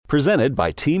Presented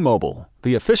by T-Mobile,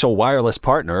 the official wireless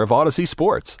partner of Odyssey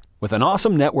Sports. With an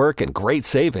awesome network and great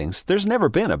savings, there's never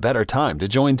been a better time to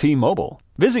join T-Mobile.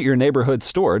 Visit your neighborhood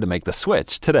store to make the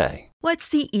switch today. What's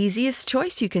the easiest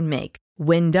choice you can make?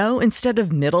 Window instead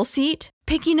of middle seat?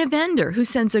 Picking a vendor who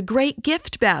sends a great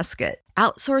gift basket?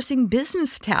 Outsourcing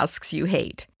business tasks you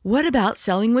hate? What about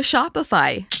selling with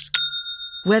Shopify?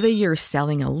 Whether you're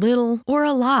selling a little or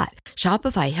a lot,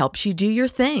 Shopify helps you do your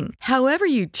thing, however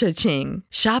you cha-ching.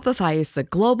 Shopify is the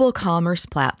global commerce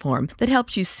platform that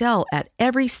helps you sell at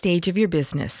every stage of your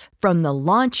business. From the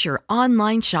launch your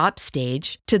online shop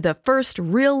stage to the first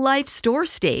real-life store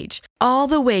stage, all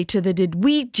the way to the did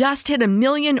we just hit a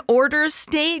million orders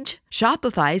stage.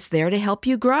 Shopify's there to help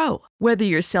you grow. Whether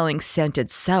you're selling scented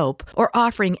soap or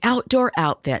offering outdoor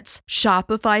outfits,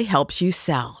 Shopify helps you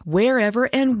sell. Wherever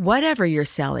and whatever you're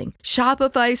selling,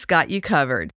 Shopify's got you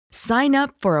covered. Sign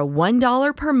up for a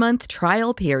 $1 per month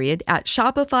trial period at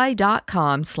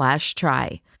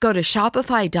shopify.com/try. Go to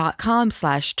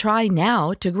shopify.com/try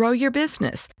now to grow your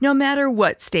business, no matter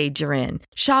what stage you're in.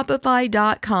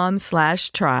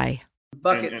 Shopify.com/try.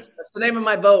 Buckets. That's the name of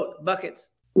my boat. Buckets.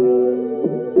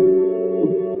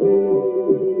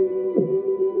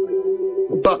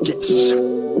 Buckets.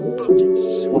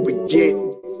 What we get.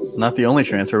 Not the only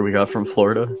transfer we got from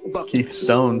Florida. Keith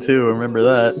Stone, too. Remember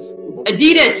that.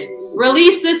 Adidas,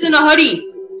 release this in a hoodie.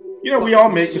 You know, we all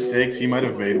make mistakes. He might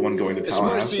have made one going to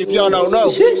Tallahassee. If y'all don't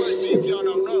know.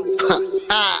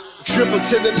 Dribble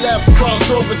to the left,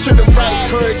 cross over to the right.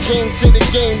 Hurricane to the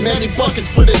game, many buckets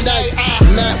for the night.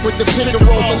 Matt with the pick and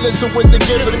roll, Melissa with the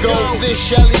give it a go. This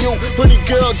Shelly, you pretty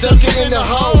girl dunking in the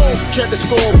hole. Check the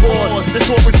scoreboard, this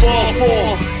what we fall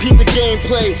for. Peep the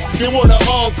gameplay, they want an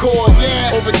encore.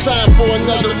 Yeah, overtime for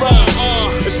another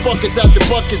round. It's buckets after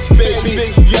buckets, baby.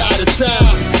 You out of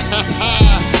time.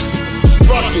 It's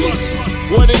buckets.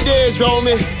 What it is,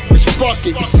 homie, it's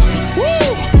buckets.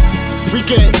 Woo! We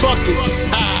get buckets.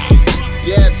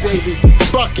 Yeah, baby,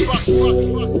 buckets.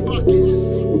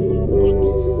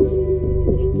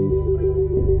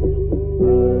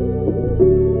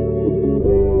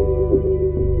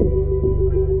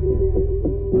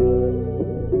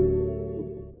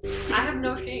 I have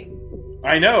no shame.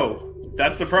 I know.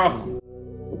 That's the problem.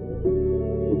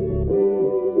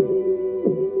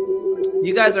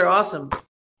 You guys are awesome.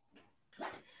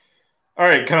 All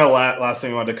right, kind of last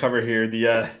thing I wanted to cover here,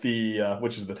 the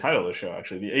which is the title of the show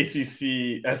actually, the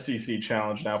ACC-SEC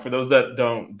challenge. Now, for those that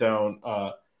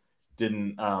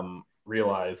didn't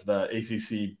realize, the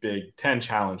ACC Big Ten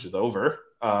challenge is over,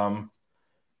 and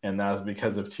that's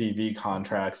because of TV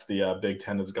contracts. The Big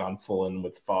Ten has gone full in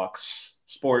with Fox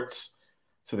Sports,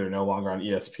 so they're no longer on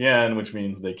ESPN, which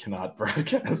means they cannot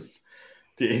broadcast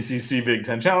the ACC Big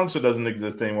Ten challenge. So it doesn't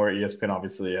exist anymore. ESPN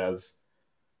obviously has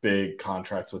big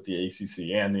contracts with the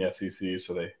ACC and the SEC,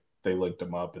 so they linked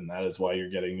them up, and that is why you're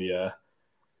getting the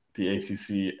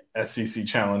ACC-SEC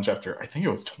challenge after, I think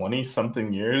it was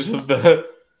 20-something years of the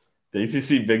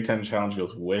ACC Big Ten challenge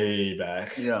goes way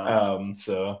back. Yeah.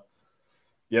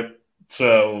 Yep.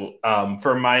 So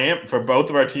for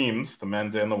both of our teams, the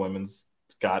men's and the women's,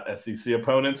 got SEC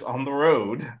opponents on the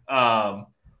road. So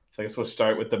I guess we'll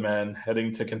start with the men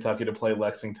heading to Kentucky to play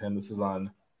Lexington. This is on,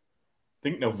 I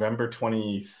think, November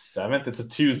 27th. It's a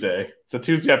Tuesday. It's a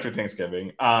Tuesday after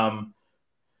Thanksgiving.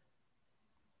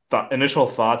 Initial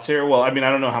thoughts here? Well, I mean, I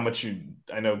don't know how much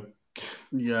I know.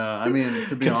 Yeah, I mean,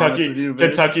 to be Kentucky, honest with you,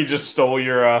 Kentucky just stole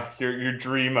your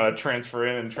dream transfer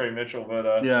in and Trey Mitchell.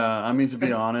 But yeah, I mean, to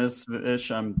be honest, Ish,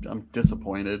 I'm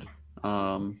disappointed.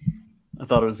 I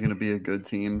thought it was going to be a good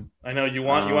team. I know you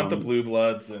want the blue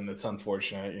bloods, and it's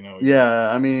unfortunate, you know. Yeah,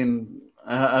 I mean,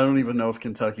 I don't even know if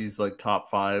Kentucky's like top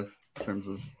 5 in terms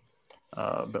of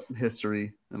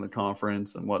history in the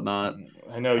conference and whatnot.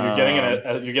 I know you're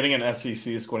getting an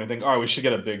SEC school, and you think, oh, we should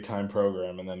get a big time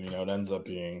program, and then it ends up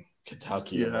being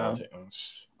Kentucky. Yeah,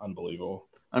 it's unbelievable.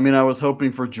 I mean, I was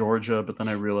hoping for Georgia, but then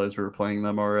I realized we were playing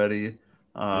them already.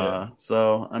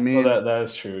 So I mean, well, that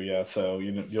is true. Yeah, so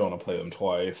you don't want to play them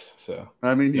twice. So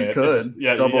I mean, you could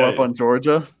double up on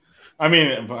Georgia. I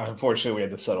mean, unfortunately, we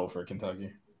had to settle for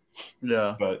Kentucky.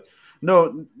 Yeah, but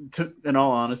no. In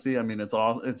all honesty, I mean,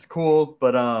 it's cool,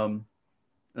 but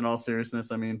in all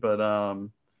seriousness, I mean, but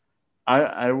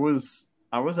I was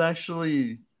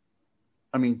actually,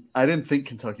 I mean, I didn't think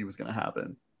Kentucky was going to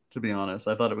happen. To be honest,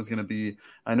 I thought it was going to be.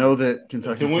 I know that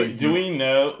Kentucky. Do we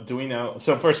know?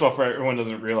 So first of all, for everyone who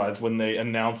doesn't realize, when they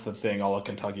announced the thing, all the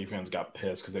Kentucky fans got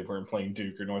pissed because they weren't playing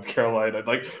Duke or North Carolina.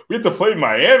 Like, we have to play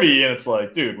Miami, and it's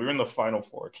like, dude, we were in the Final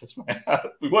Four. Kiss my hat.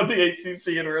 We won the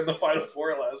ACC, and we were in the Final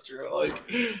Four last year. Like,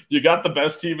 you got the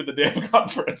best team in the damn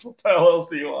conference. What the hell else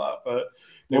do you want? But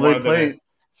they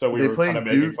So we were kind of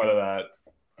making fun of that.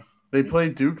 They play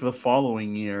Duke the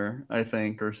following year, I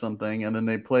think, or something, and then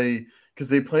they play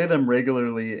them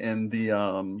regularly in the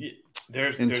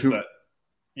there's that.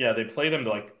 Yeah, they play them to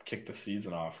like kick the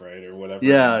season off, right, or whatever.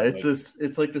 Yeah, it's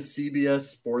like the CBS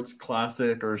Sports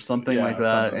Classic or something like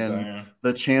that, and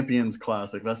the Champions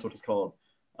Classic. That's what it's called.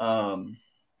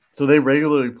 So they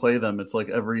regularly play them. It's like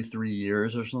every 3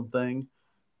 years or something.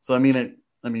 So I mean,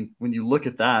 when you look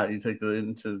at that, you take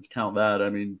into account that. I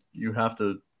mean, you have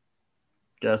to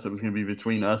guess it was going to be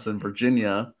between us and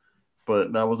Virginia,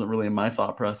 but that wasn't really in my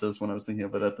thought process when I was thinking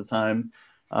of it at the time.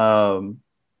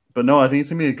 But no, I think it's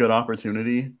going to be a good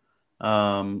opportunity.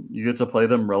 You get to play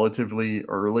them relatively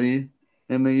early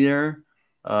in the year.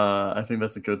 I think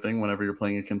that's a good thing whenever you're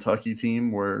playing a Kentucky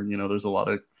team where, there's a lot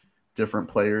of different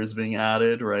players being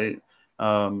added, right?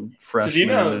 Freshmen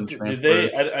and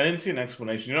transfers. I didn't see an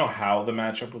explanation. You know how the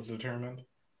matchup was determined?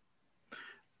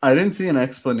 I didn't see an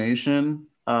explanation.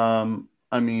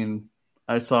 I mean,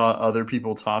 I saw other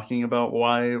people talking about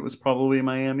why it was probably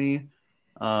Miami,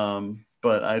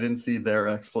 but I didn't see their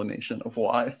explanation of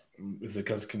why. Is it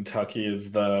because Kentucky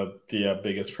is the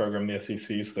biggest program in the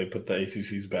SEC, so they put the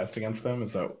ACC's best against them?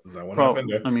 Is that what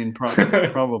happened? I mean,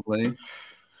 probably.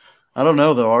 I don't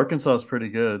know, though. Arkansas is pretty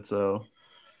good, so.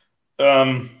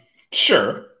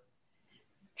 Sure.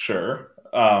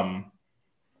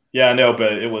 Yeah, no,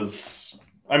 but it was.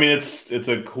 I mean, it's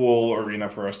a cool arena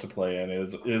for us to play in.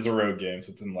 It is a road game,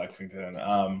 so it's in Lexington.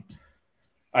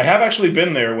 I have actually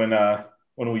been there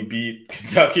when we beat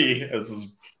Kentucky. This was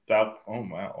about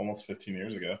almost 15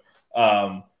 years ago.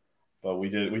 But we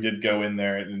did go in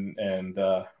there and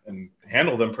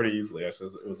handle them pretty easily. It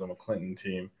was a McClinton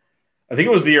team. I think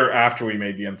it was the year after we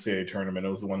made the NCAA tournament. It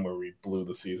was the one where we blew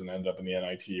the season, ended up in the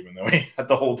NIT, even though we had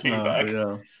the whole team back.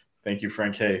 Yeah. Thank you,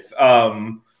 Frank Haith.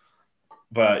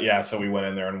 But yeah, so we went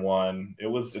in there and won.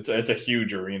 It's a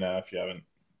huge arena if you haven't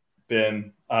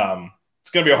been. It's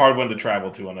going to be a hard one to travel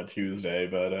to on a Tuesday,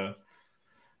 but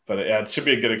yeah, it should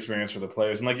be a good experience for the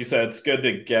players. And like you said, it's good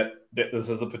to get this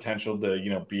as a potential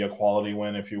to be a quality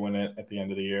win if you win it at the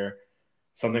end of the year.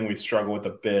 Something we struggle with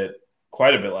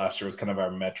quite a bit last year was kind of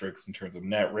our metrics in terms of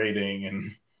net rating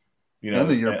and and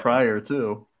the year prior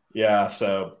too. Yeah,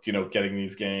 so getting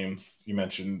these games, you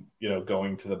mentioned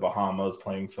going to the Bahamas,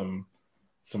 playing some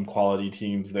quality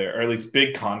teams there, or at least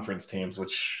big conference teams,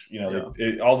 which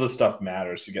all this stuff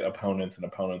matters. You get opponents.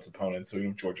 So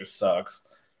even if Georgia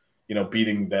sucks,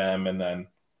 beating them and then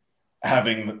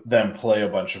having them play a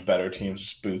bunch of better teams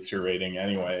just boosts your rating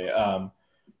anyway.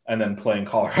 And then playing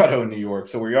Colorado and New York,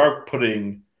 so we are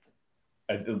putting.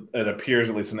 It appears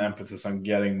at least an emphasis on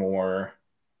getting more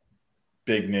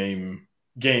big name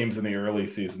games in the early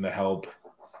season to help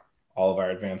all of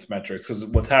our advanced metrics. Because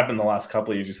what's happened the last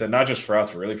couple of years, you said, not just for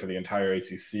us, but really for the entire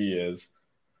ACC, is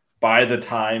by the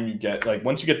time you get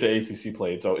once you get to ACC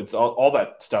play, so it's all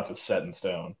that stuff is set in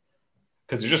stone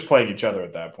because you're just playing each other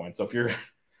at that point. So if you're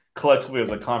collectively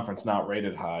as a conference not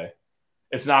rated high,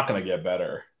 it's not going to get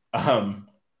better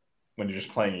when you're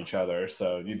just playing each other.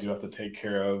 So you do have to take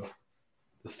care of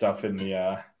the stuff in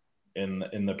the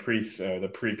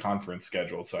pre-conference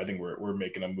schedule. So I think we're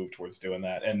making a move towards doing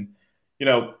that. And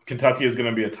Kentucky is going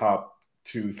to be a top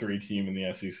 2-3 team in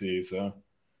the SEC. So,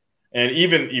 and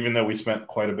even though we spent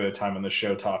quite a bit of time on the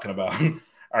show talking about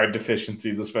our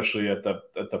deficiencies, especially in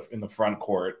the front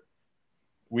court,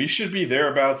 we should be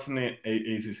thereabouts in the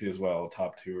ACC as well,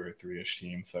 top 2 or 3-ish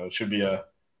team. So it should be a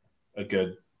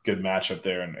good matchup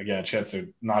there. And again, a chance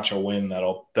to notch a win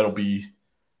that'll be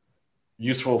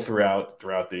useful throughout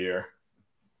the year.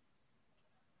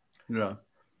 Yeah.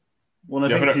 Well,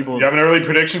 you have an early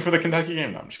prediction for the Kentucky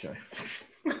game? No, I'm just kidding.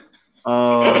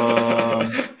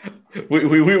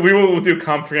 We will do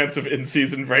comprehensive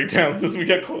in-season breakdowns as we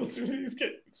get closer to these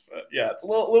games. But yeah, it's a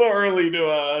little early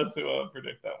to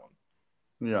predict that one.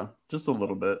 Yeah, just a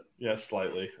little bit. Yeah,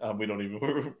 slightly. We don't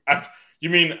even. You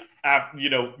mean 5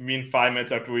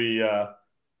 minutes after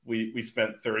we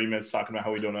spent 30 minutes talking about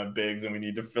how we don't have bigs and we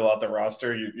need to fill out the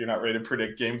roster? You're not ready to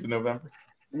predict games in November?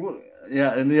 Well,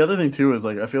 yeah, and the other thing too is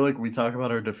I feel like we talk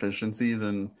about our deficiencies,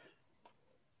 and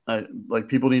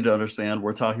people need to understand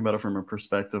we're talking about it from a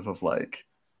perspective of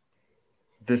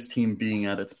this team being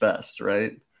at its best,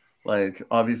 right?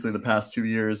 Obviously the past 2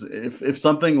 years, if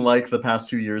something like the past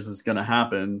 2 years is going to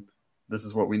happen, this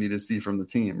is what we need to see from the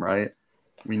team, right?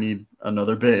 We need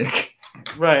another big.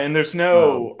 Right, and there's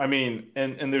no,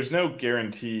 and there's no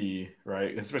guarantee,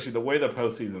 right? Especially the way the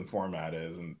postseason format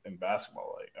is in basketball.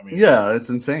 Yeah,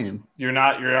 it's insane. You're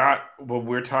not. What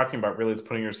we're talking about really is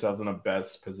putting yourselves in a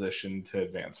best position to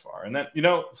advance far, and then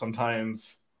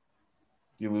sometimes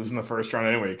you lose in the first round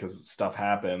anyway because stuff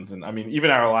happens. And I mean, even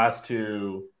our last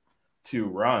two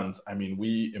runs, I mean,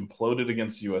 we imploded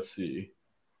against USC,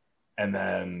 and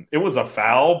then it was a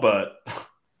foul, but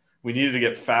we needed to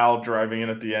get fouled driving in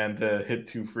at the end to hit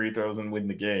 2 free throws and win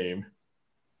the game.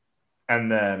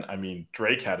 And then, I mean,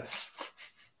 Drake had us.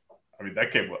 I mean,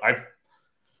 that game.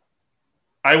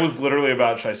 I was literally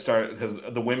about, should I start? Because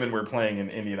the women were playing in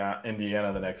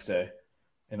Indiana the next day.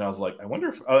 And I was like, I wonder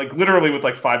if, like, literally with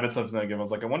like 5 minutes left in that game, I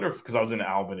was like, I wonder if, because I was in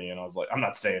Albany, and I was like, I'm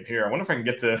not staying here. I wonder if I can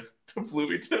get to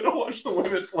Bloomington to watch the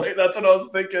women play. That's what I was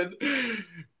thinking.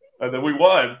 And then we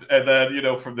won. And then, you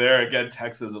know, from there, again,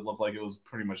 Texas, it looked like it was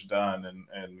pretty much done,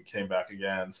 and came back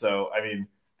again. So, I mean,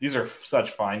 these are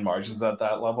such fine margins at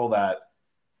that level that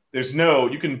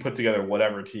you can put together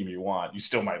whatever team you want. You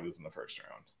still might lose in the first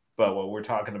round. But what we're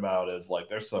talking about is, like,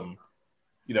 there's some,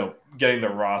 you know, getting the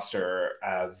roster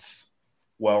as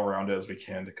well-rounded as we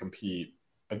can to compete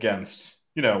against,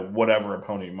 you know, whatever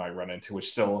opponent you might run into, which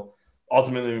still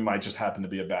ultimately might just happen to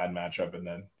be a bad matchup, and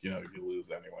then, you know, you lose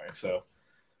anyway. So,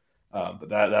 but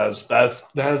that's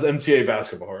NCAA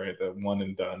basketball, right? The one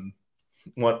and done,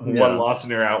 one loss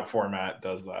and you're out format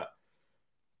does that.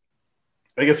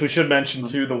 I guess we should mention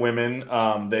too the women.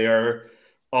 They are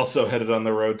also headed on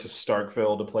the road to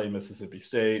Starkville to play Mississippi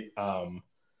State.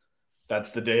 That's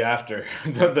the day after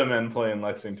the men play in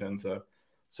Lexington.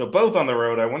 So both on the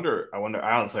road. I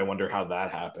honestly wonder how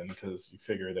that happened, because you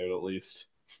figure they would at least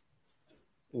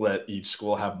let each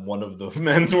school have one of the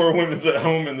men's or women's at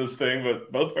home in this thing. But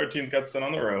both of our teams got sent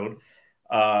on the road.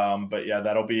 But yeah,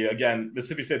 that'll be, again,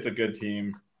 Mississippi State's a good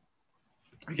team.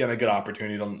 Again, a good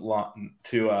opportunity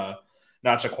to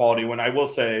notch a quality win. I will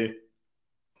say,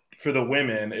 for the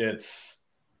women, it's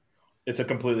a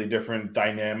completely different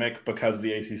dynamic because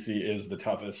the ACC is the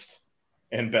toughest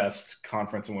and best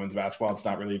conference in women's basketball. It's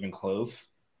not really even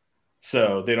close.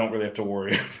 So they don't really have to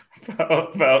worry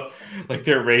about like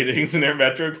their ratings and their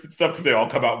metrics and stuff, because they all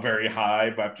come out very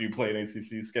high after you play an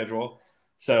ACC schedule.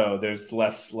 So there's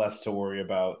less to worry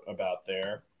about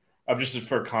there. Just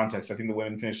for context, I think the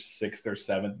women finished 6th or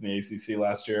 7th in the ACC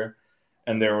last year.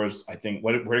 And there was, I think,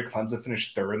 where did Clemson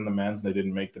finish 3rd in the men's? And they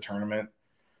didn't make the tournament.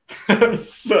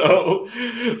 so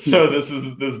that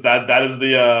is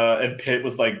the and Pitt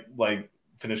was like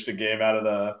finished a game out of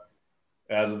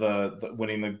the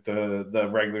winning the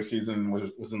regular season,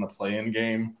 was in the play-in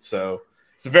game. So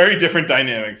it's a very different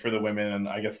dynamic for the women, and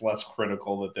I guess less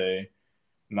critical that they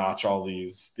notch all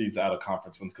these out of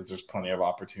conference wins, because there's plenty of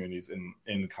opportunities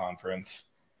in conference.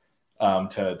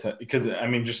 Because I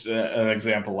mean, just an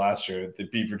example, last year they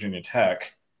beat Virginia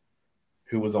Tech,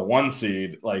 who was a 1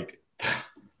 seed. Like,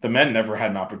 the men never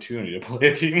had an opportunity to play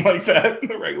a team like that in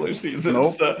the regular season.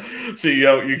 Nope. So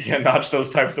you can't notch those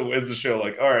types of wins to show,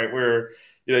 like, all right,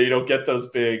 you don't get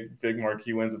those big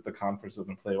marquee wins if the conference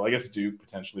doesn't play well. I guess Duke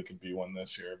potentially could be one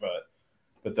this year, but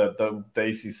the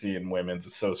ACC in women's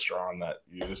is so strong that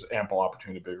there's ample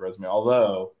opportunity to big resume.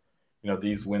 Although, you know,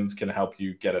 these wins can help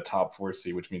you get a top 4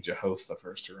 seed, which means you host the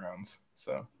first 2 rounds.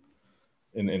 So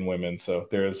in women, so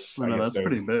that's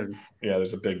pretty big. Yeah,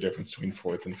 there's a big difference between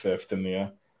 4th and 5th in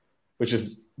the, which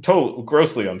is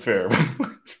grossly unfair.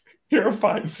 You're a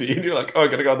 5 seed. You're like, oh, I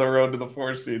gotta go on the road to the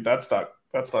 4 seed. That's not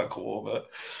cool. But,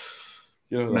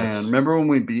 you know, man, remember when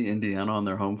we beat Indiana on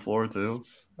their home floor too?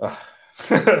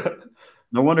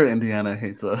 No wonder Indiana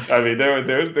hates us. I mean, there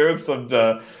was some,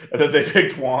 and then they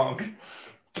picked Wong.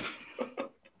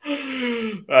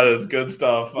 That is good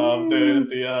stuff.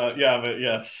 But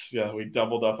yes, we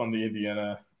doubled up on the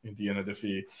Indiana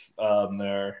defeats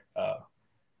there.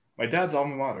 My dad's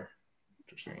alma mater.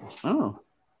 Interesting. Oh,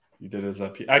 he did his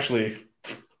actually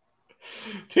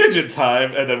tangent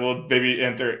time, and then we'll maybe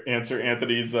answer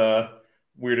Anthony's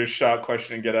weirdest shot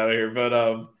question and get out of here.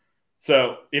 But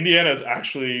so Indiana is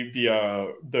actually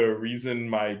the reason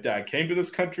my dad came to this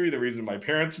country, the reason my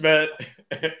parents met.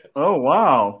 Oh,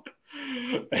 wow.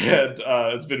 And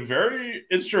it's been very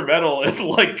instrumental in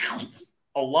like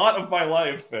a lot of my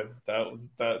life, and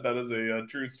that is a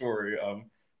true story.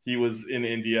 He was in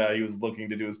India. He was looking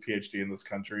to do his PhD in this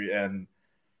country, and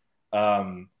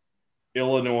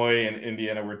Illinois and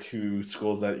Indiana were 2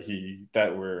 schools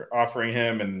that were offering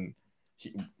him, and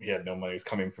he had no money. He was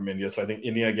coming from India, so I think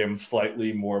Indiana gave him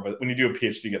slightly more. But when you do a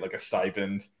PhD, you get like a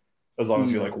stipend as long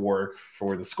as you like work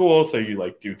for the school. So you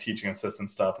like do teaching assistant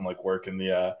stuff and like work in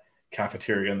the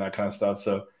cafeteria and that kind of stuff.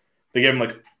 So they gave him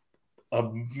like a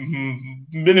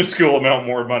minuscule amount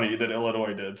more money than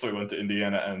Illinois did. So we went to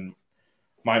Indiana, and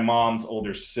my mom's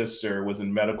older sister was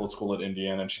in medical school at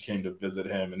Indiana, and she came to visit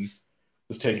him and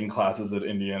was taking classes at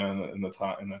Indiana in the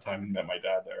time and met my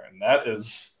dad there. And that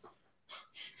is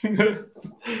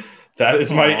That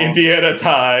is my Indiana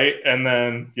tie, and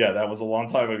then that was a long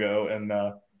time ago, and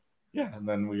and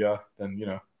then we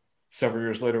several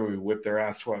years later we whipped their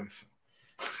ass twice.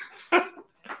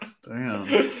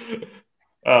 Damn.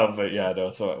 But no.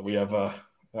 So we have I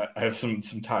have some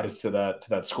ties to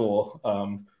that school.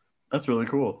 That's really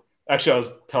cool. Actually, I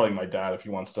was telling my dad if he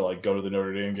wants to go to the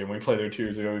Notre Dame game we played there 2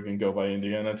 years ago, we can go by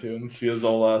Indiana too and see his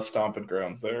old stomping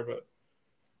grounds there. But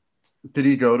did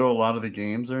he go to a lot of the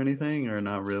games or anything, or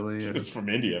not really? Or... He's from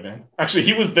India, man. Actually,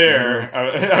 he was there.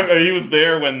 He was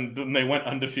there when they went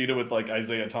undefeated with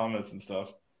Isaiah Thomas and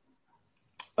stuff.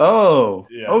 Oh,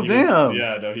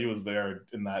 damn. He was there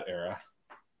in that era.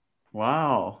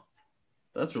 Wow,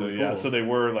 that's really cool. So they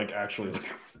were actually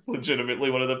legitimately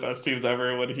one of the best teams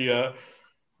ever when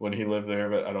he lived there.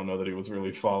 But I don't know that he was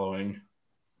really following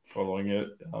it.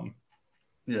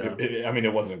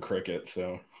 It wasn't cricket,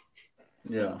 so.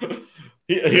 Yeah,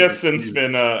 he has since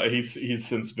been he's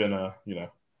since been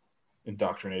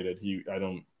indoctrinated.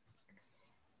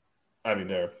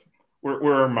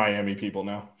 We're Miami people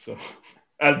now. So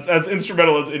as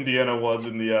instrumental as Indiana was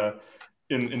in the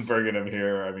in bringing him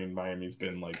here, Miami's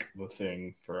been the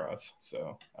thing for us.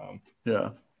 So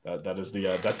that is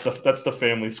that's the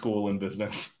family school in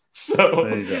business.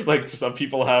 So some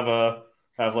people have the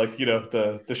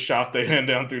shop they hand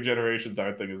down through generations.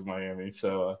 Our thing is Miami.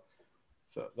 So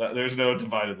there's no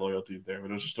divided loyalties there,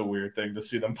 but it was just a weird thing to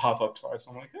see them pop up twice.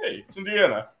 I'm like, hey, it's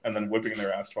Indiana, and then whipping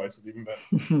their ass twice was even better.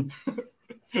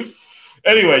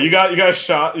 Anyway, you got a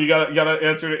shot. You got to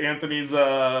answer to Anthony's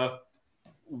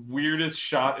weirdest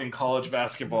shot in college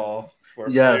basketball.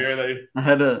 Yes, I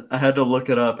had to look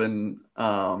it up and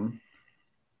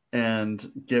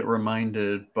get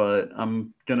reminded, but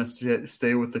I'm gonna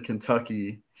stay with the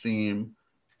Kentucky theme.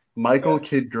 Michael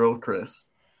Kidd Gilchrist.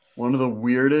 One of the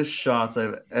weirdest shots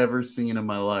I've ever seen in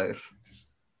my life.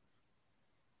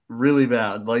 Really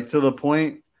bad. To the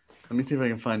point, let me see if I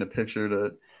can find a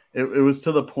picture it was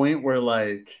to the point where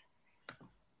I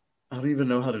don't even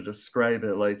know how to describe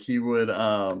it. He would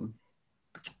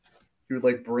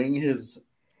bring his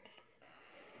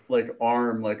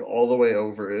arm all the way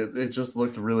over. It just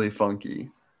looked really funky.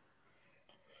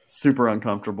 Super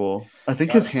uncomfortable. I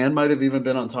think his hand might have even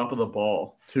been on top of the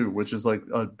ball too, which is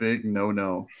a big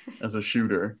no-no as a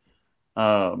shooter.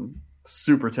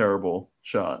 Super terrible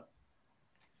shot.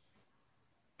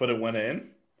 But it went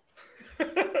in?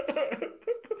 Because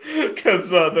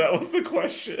that was the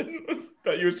question.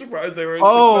 That you were surprised they were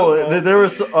there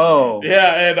was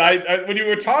yeah, and I when you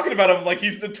were talking about him,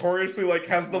 he's notoriously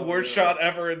has the worst shot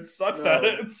ever and sucks at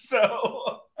it.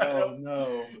 So I don't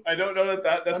know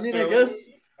that necessarily. I guess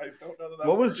I don't know that.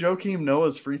 What was Joakim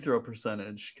Noah's free throw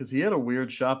percentage? Because he had a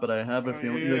weird shot, but I have a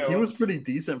feeling he was pretty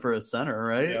decent for a center,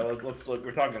 right? Yeah, let's look.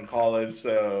 We're talking college,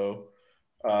 so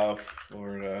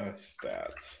Florida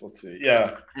stats. Let's see.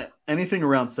 Yeah, anything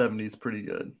around 70 is pretty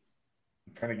good.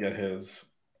 I'm trying to get his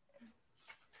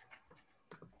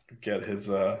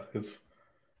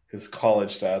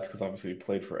college stats because obviously he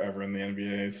played forever in the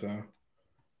NBA. So,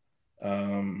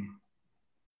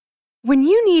 When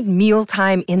you need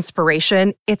mealtime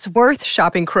inspiration, it's worth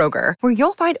shopping Kroger, where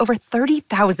you'll find over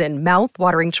 30,000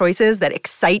 mouth-watering choices that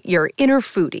excite your inner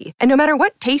foodie. And no matter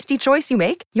what tasty choice you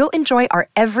make, you'll enjoy our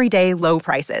everyday low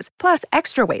prices, plus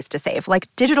extra ways to save, like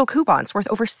digital coupons worth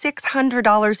over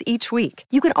 $600 each week.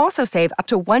 You can also save up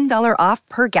to $1 off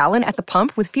per gallon at the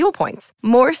pump with fuel points.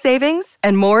 More savings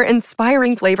and more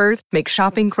inspiring flavors make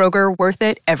shopping Kroger worth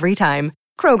it every time.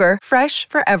 Kroger, fresh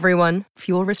for everyone.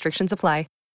 Fuel restrictions apply.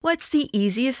 What's the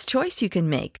easiest choice you can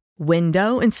make?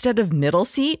 Window instead of middle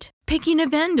seat? Picking a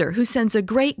vendor who sends a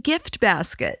great gift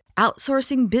basket?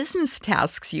 Outsourcing business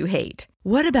tasks you hate?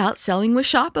 What about selling with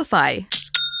Shopify?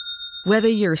 Whether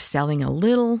you're selling a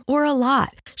little or a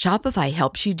lot, Shopify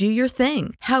helps you do your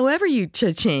thing, however you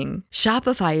cha-ching.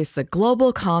 Shopify is the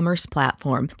global commerce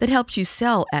platform that helps you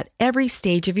sell at every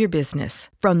stage of your business.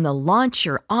 From the launch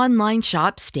your online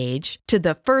shop stage to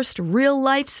the first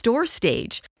real-life store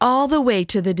stage, all the way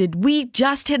to the did we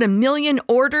just hit 1 million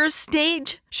orders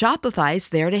stage. Shopify's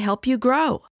there to help you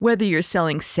grow. Whether you're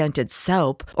selling scented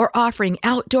soap or offering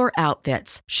outdoor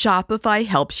outfits, Shopify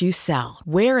helps you sell.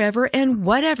 Wherever and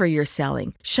whatever you're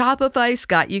selling, Shopify's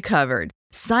got you covered.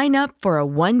 Sign up for a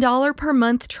 $1 per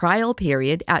month trial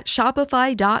period at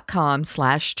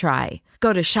shopify.com/try.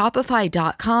 Go to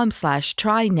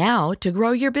shopify.com/try now to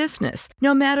grow your business,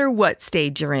 no matter what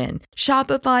stage you're in.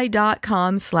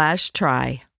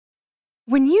 Shopify.com/try.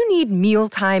 When you need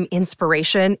mealtime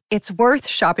inspiration, it's worth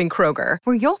shopping Kroger,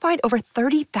 where you'll find over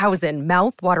 30,000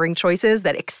 mouth-watering choices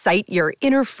that excite your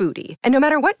inner foodie. And no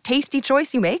matter what tasty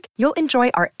choice you make, you'll enjoy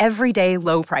our everyday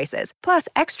low prices, plus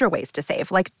extra ways to save,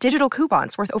 like digital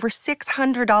coupons worth over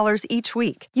 $600 each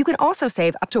week. You can also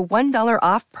save up to $1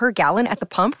 off per gallon at the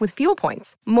pump with fuel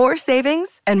points. More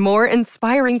savings and more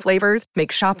inspiring flavors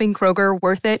make shopping Kroger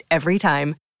worth it every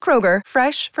time. Kroger,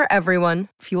 fresh for everyone.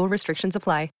 Fuel restrictions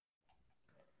apply.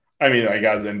 I mean, I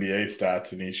got his NBA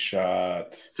stats, and he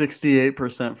shot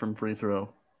 68% from free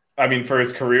throw. I mean, for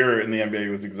his career in the NBA, it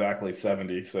was exactly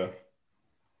 70. So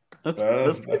that's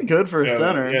pretty good for a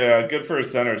center. Yeah, good for a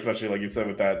center, especially like you said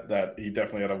with that he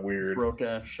definitely had a weird broke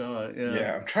ass shot. Yeah.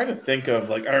 Yeah, I'm trying to think of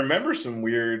I remember some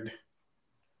weird.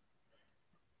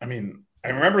 I mean, I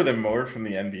remember them more from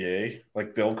the NBA.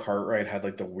 Like Bill Cartwright had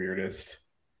the weirdest.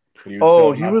 He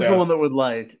was the one that would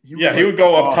he would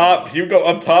go up top. He would go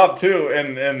up top too,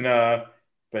 and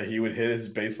but he would hit his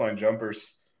baseline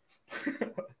jumpers.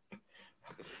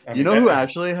 Who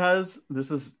actually has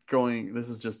this is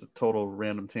just a total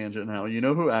random tangent now. You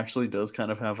know who actually does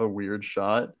kind of have a weird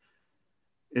shot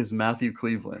is Matthew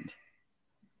Cleveland.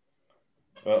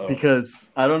 Uh-oh. Because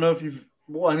I don't know if you've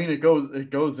it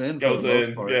goes in for the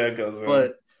most part. Yeah, it goes in.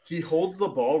 But he holds the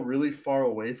ball really far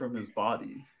away from his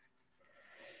body.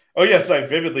 Oh yes, I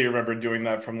vividly remember doing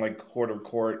that from quarter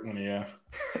court when he.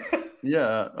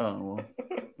 Yeah. Oh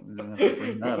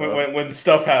well. when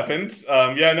stuff happened,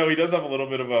 he does have a little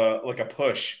bit of a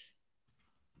push.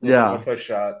 Yeah, a push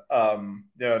shot.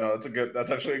 That's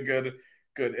actually a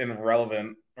good and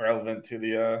relevant to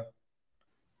the.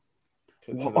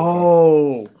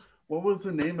 What was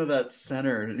the name of that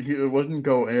center? It wouldn't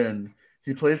go in.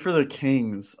 He played for the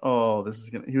Kings. Oh,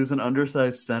 he was an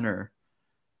undersized center.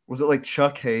 Was it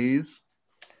Chuck Hayes?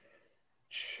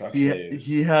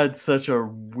 He had such a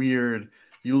weird.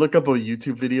 You look up a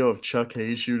YouTube video of Chuck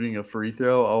Hayes shooting a free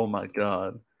throw. Oh my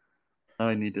god,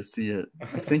 I need to see it. I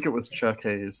think it was Chuck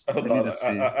Hayes. I need to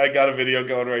see. I got a video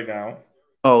going right now.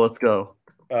 Oh, let's go.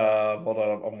 Hold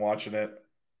on, I'm watching it.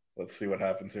 Let's see what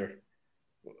happens here.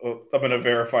 I'm gonna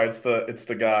verify it's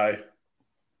the guy.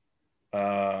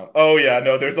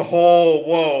 There's a whole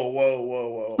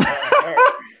whoa.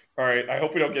 All right, I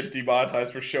hope we don't get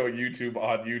demonetized for showing YouTube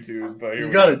on YouTube. But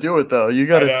you got to do it though. You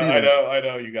got to see it. I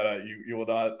know. You will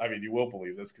not. I mean, you will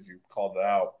believe this because you called it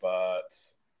out. But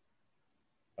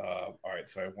all right.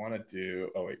 So I want to do.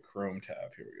 Oh wait, Chrome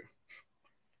tab. Here we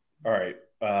go. All right.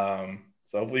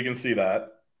 So hopefully you can see that.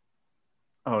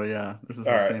 Oh yeah, this is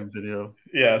the same video.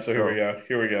 Yeah. So here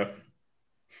we go.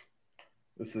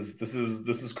 This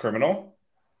is criminal.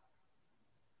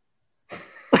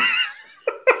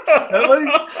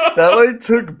 that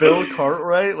took Bill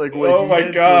Cartwright oh my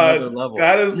god, to level.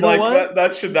 That is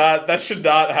that should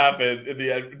not happen in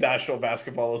the National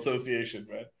Basketball Association,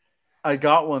 man. I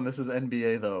got one. This is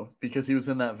NBA though because he was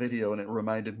in that video and it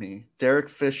reminded me. Derek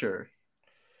Fisher.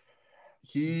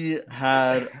 He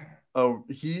had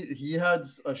he had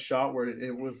a shot where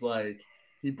it was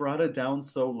he brought it down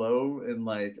so low and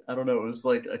I don't know, it was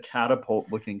a catapult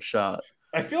looking shot.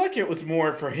 I feel like it was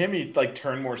more for him. He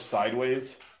turned more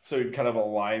sideways. So he'd kind of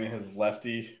align his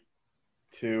lefty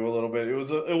too a little bit. It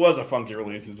was a funky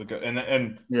release. It's a good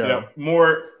and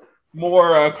more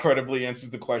credibly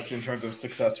answers the question in terms of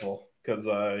successful because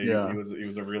he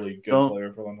was a really good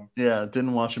player for London. Yeah,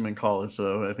 didn't watch him in college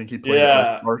though. I think he played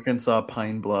at Arkansas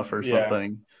Pine Bluff or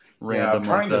something random. I'm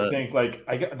trying to think.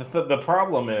 The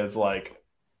problem is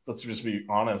let's just be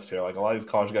honest here. A lot of these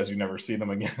college guys, you never see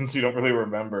them again, so you don't really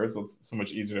remember. So it's so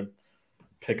much easier to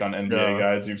pick on NBA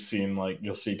guys you've seen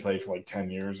you'll see play for 10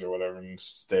 years or whatever and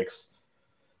sticks.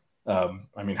 I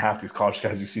mean, half these college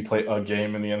guys you see play a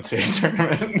game in the NCAA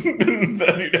tournament,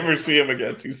 then you never see them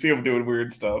again. So you see them doing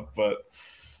weird stuff, but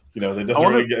they don't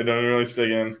really stick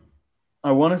in.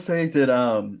 I want to say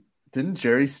didn't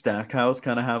Jerry Stackhouse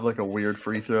kind of have a weird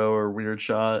free throw or weird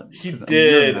shot? He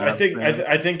did. I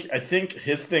think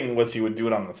his thing was he would do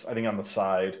it on the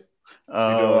side.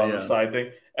 The side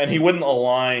thing. And he wouldn't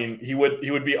align. He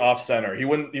would be off center. He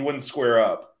wouldn't square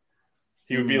up.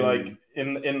 He would be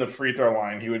in the free throw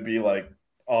line. He would be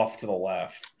off to the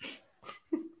left.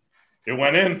 It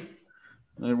went in.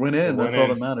 It went in. That's all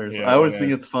that matters. Yeah, I always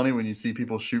think it's funny when you see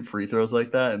people shoot free throws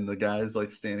like that, and the guys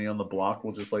standing on the block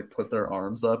will just put their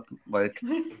arms up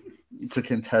to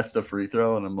contest a free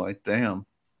throw, and I'm like, damn.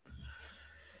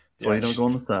 That's why you don't go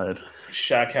on the side.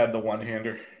 Shaq had the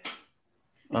one-hander.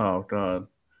 Oh god.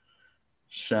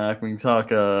 Shaq, we can talk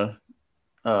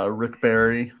Rick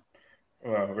Barry.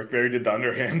 Well, Rick Barry did the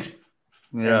underhand.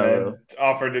 Yeah. And then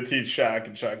offered to teach Shaq,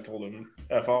 and Shaq told him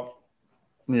F off.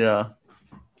 Yeah.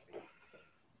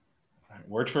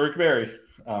 Worked for Rick Barry.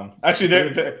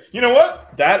 Actually, you know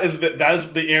what? That is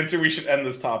the answer we should end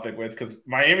this topic with, because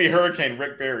Miami Hurricane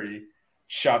Rick Barry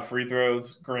shot free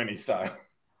throws granny style.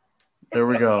 There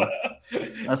we go.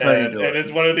 That's how you do it. And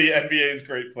it's one of the NBA's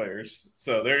great players.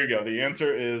 So there you go. The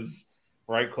answer is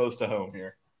right close to home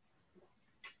here.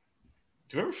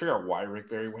 Do you ever figure out why Rick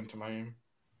Barry went to Miami?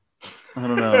 I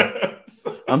don't know.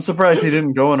 I'm surprised he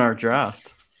didn't go in our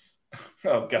draft.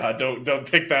 Oh God!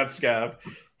 Don't pick that scab.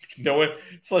 No,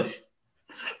 it's like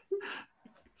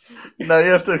now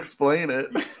you have to explain it.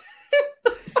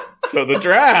 So the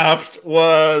draft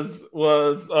was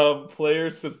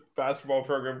players since the basketball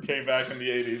program came back in the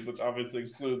 80s, which obviously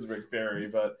excludes Rick Barry,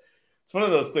 but it's one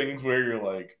of those things where you're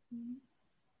like,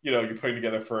 you're putting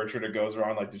together furniture that goes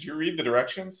wrong. Like, did you read the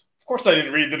directions? Of course I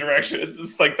didn't read the directions.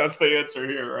 It's like, that's the answer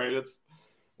here, right? It's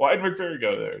why did Rick Barry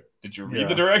go there? Did you read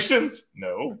the directions?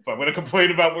 No, but I'm going to complain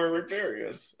about where Rick Barry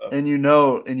is. And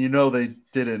they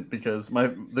didn't, because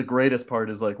the greatest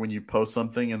part is like when you post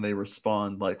something and they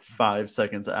respond like 5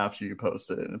 seconds after you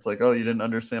post it. And it's like, oh, you didn't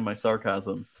understand my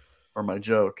sarcasm or my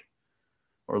joke,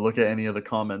 or look at any of the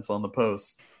comments on the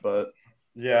post. But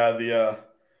yeah,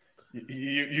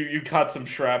 you caught some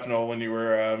shrapnel when you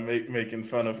were making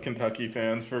fun of Kentucky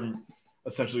fans for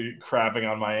essentially crapping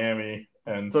on Miami.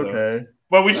 And it's okay.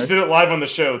 Well, we just did it live on the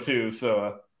show too,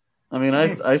 so. I mean, I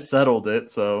settled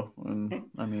it, so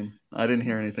I mean, I didn't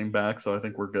hear anything back, so I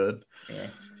think we're good. Yeah.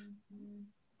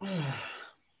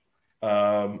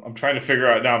 I'm trying to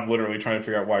figure out now. I'm literally trying to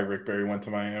figure out why Rick Barry went to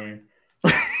Miami,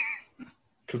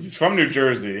 because he's from New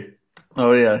Jersey.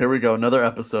 Oh yeah, here we go, another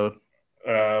episode.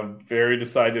 Barry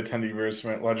decided to attend the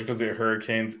University largely because the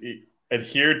Hurricanes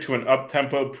adhered to an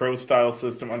up-tempo pro-style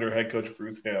system under head coach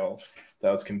Bruce Hale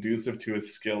that was conducive to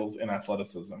his skills and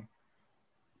athleticism.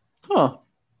 Huh.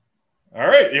 All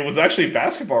right. It was actually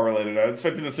basketball related. I was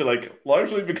expecting to say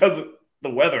largely because of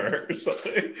the weather or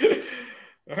something.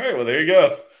 All right. Well, there you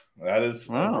go. That is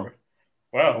wow.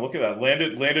 Wow. Look at that.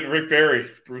 Landed Rick Barry,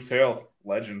 Bruce Hale,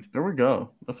 legend. There we go.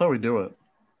 That's how we do it.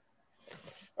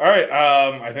 All right.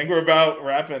 I think we're about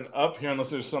wrapping up here,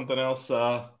 unless there's something else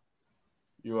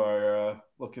you are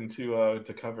looking to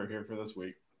cover here for this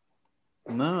week.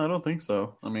 No, I don't think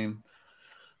so. I mean,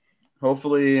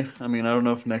 hopefully, I don't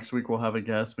know if next week we'll have a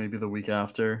guest, maybe the week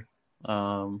after.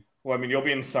 Well, you'll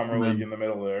be in summer league in the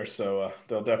middle there, so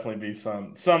there'll definitely be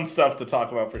some stuff to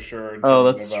talk about for sure.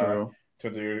 That's true.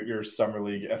 In terms of your summer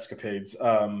league escapades.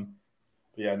 But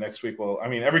yeah, next week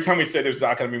every time we say there's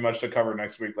not going to be much to cover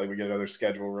next week, like we get another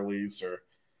schedule release or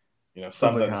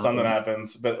something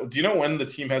happens. But do you know when the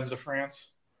team heads to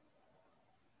France?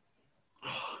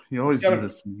 You always do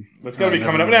this. It's going to be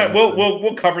coming up. Yeah,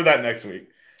 we'll cover that next week.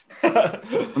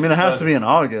 It has to be in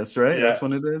August, right? Yeah. That's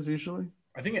when it is usually.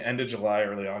 I think end of July,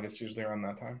 early August, usually around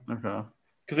that time. Okay.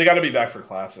 Because they got to be back for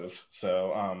classes.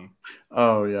 So.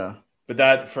 Oh yeah. But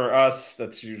that for us,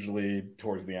 that's usually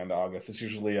towards the end of August. It's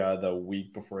usually the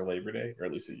week before Labor Day, or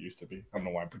at least it used to be. I don't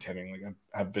know why I'm pretending like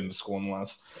I've been to school in the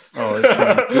last. Oh,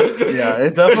 yeah,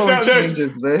 it definitely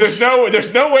changes, bitch.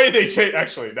 There's no way they change.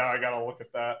 Actually, now I gotta look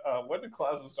at that. When did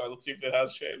classes start? Let's see if it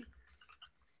has changed.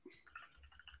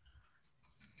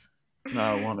 No,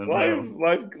 I want to know.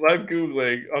 Live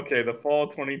Googling. Okay, the fall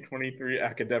 2023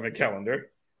 academic calendar.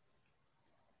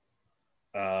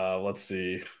 Let's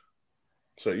see.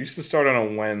 So it used to start on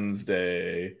a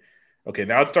Wednesday. Okay,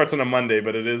 now it starts on a Monday,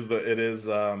 but it is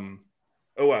oh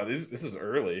wow, this is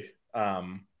early.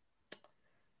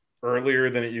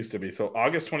 Earlier than it used to be. So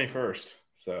August 21st.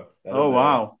 So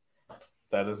wow.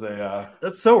 That is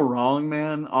that's so wrong,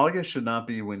 man. August should not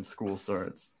be when school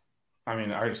starts.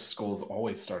 Our school's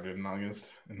always started in August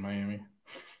in Miami.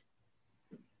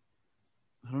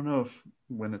 I don't know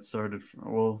when it started.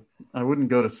 Well, I wouldn't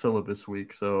go to syllabus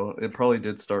week, so it probably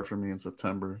did start for me in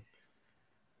September.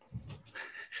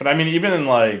 But even in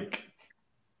like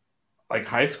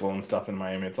high school and stuff in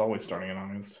Miami, it's always starting in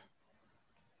August.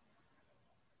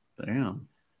 Damn.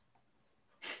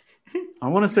 I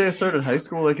want to say I started high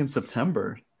school in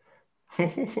September.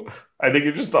 I think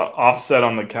you're just offset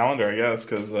on the calendar, I guess,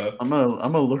 because I'm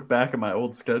gonna look back at my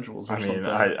old schedules or something.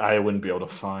 I wouldn't be able to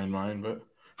find mine, but.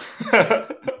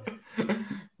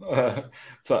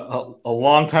 It's a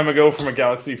long time ago from a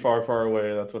galaxy far, far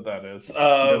away. That's what that is.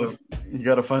 You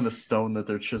got to find the stone that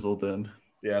they're chiseled in.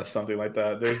 Yeah, something like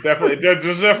that. There's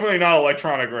definitely not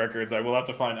electronic records. I will have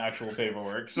to find actual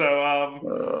paperwork.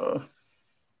 So,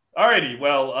 alrighty.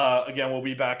 Well, again, we'll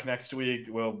be back next week.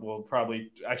 We'll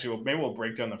probably maybe we'll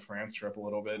break down the France trip a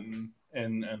little bit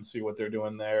and see what they're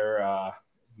doing there.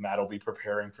 Matt will be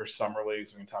preparing for summer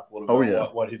leagues. We can talk a little bit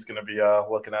about what he's going to be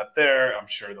looking at there. I'm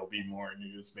sure there'll be more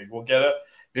news. Maybe we'll get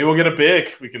a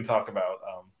big we can talk about.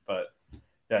 But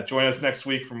yeah, join us next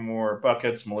week for more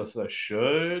buckets. Melissa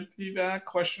should be back? ?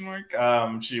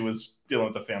 She was dealing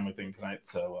with the family thing tonight,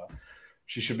 so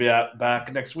she should be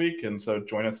back next week. And so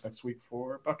join us next week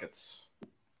for buckets.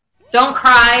 Don't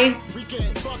cry.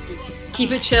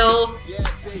 Keep it chill.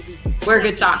 Wear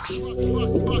good socks.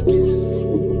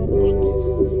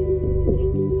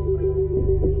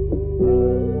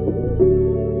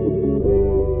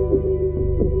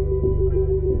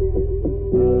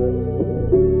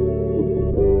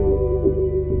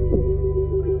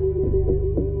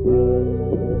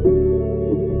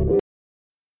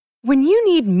 When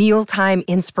you need mealtime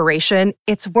inspiration,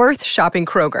 it's worth shopping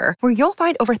Kroger, where you'll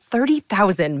find over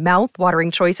 30,000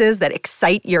 mouth-watering choices that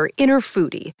excite your inner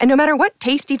foodie. And no matter what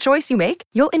tasty choice you make,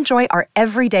 you'll enjoy our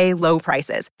everyday low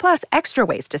prices, plus extra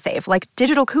ways to save, like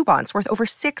digital coupons worth over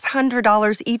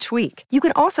 $600 each week. You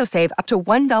can also save up to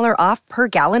 $1 off per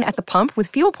gallon at the pump with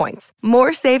fuel points.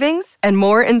 More savings and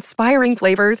more inspiring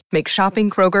flavors make shopping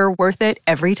Kroger worth it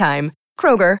every time.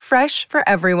 Kroger, fresh for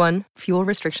everyone. Fuel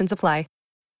restrictions apply.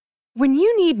 When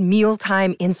you need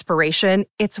mealtime inspiration,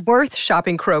 it's worth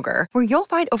shopping Kroger, where you'll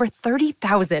find over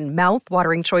 30,000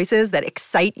 mouth-watering choices that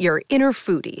excite your inner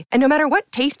foodie. And no matter what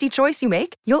tasty choice you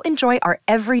make, you'll enjoy our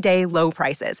everyday low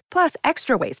prices, plus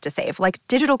extra ways to save, like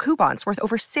digital coupons worth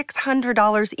over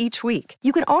 $600 each week.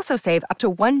 You can also save up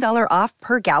to $1 off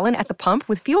per gallon at the pump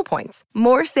with fuel points.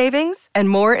 More savings and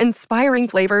more inspiring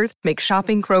flavors make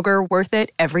shopping Kroger worth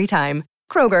it every time.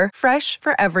 Kroger, fresh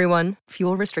for everyone.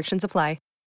 Fuel restrictions apply.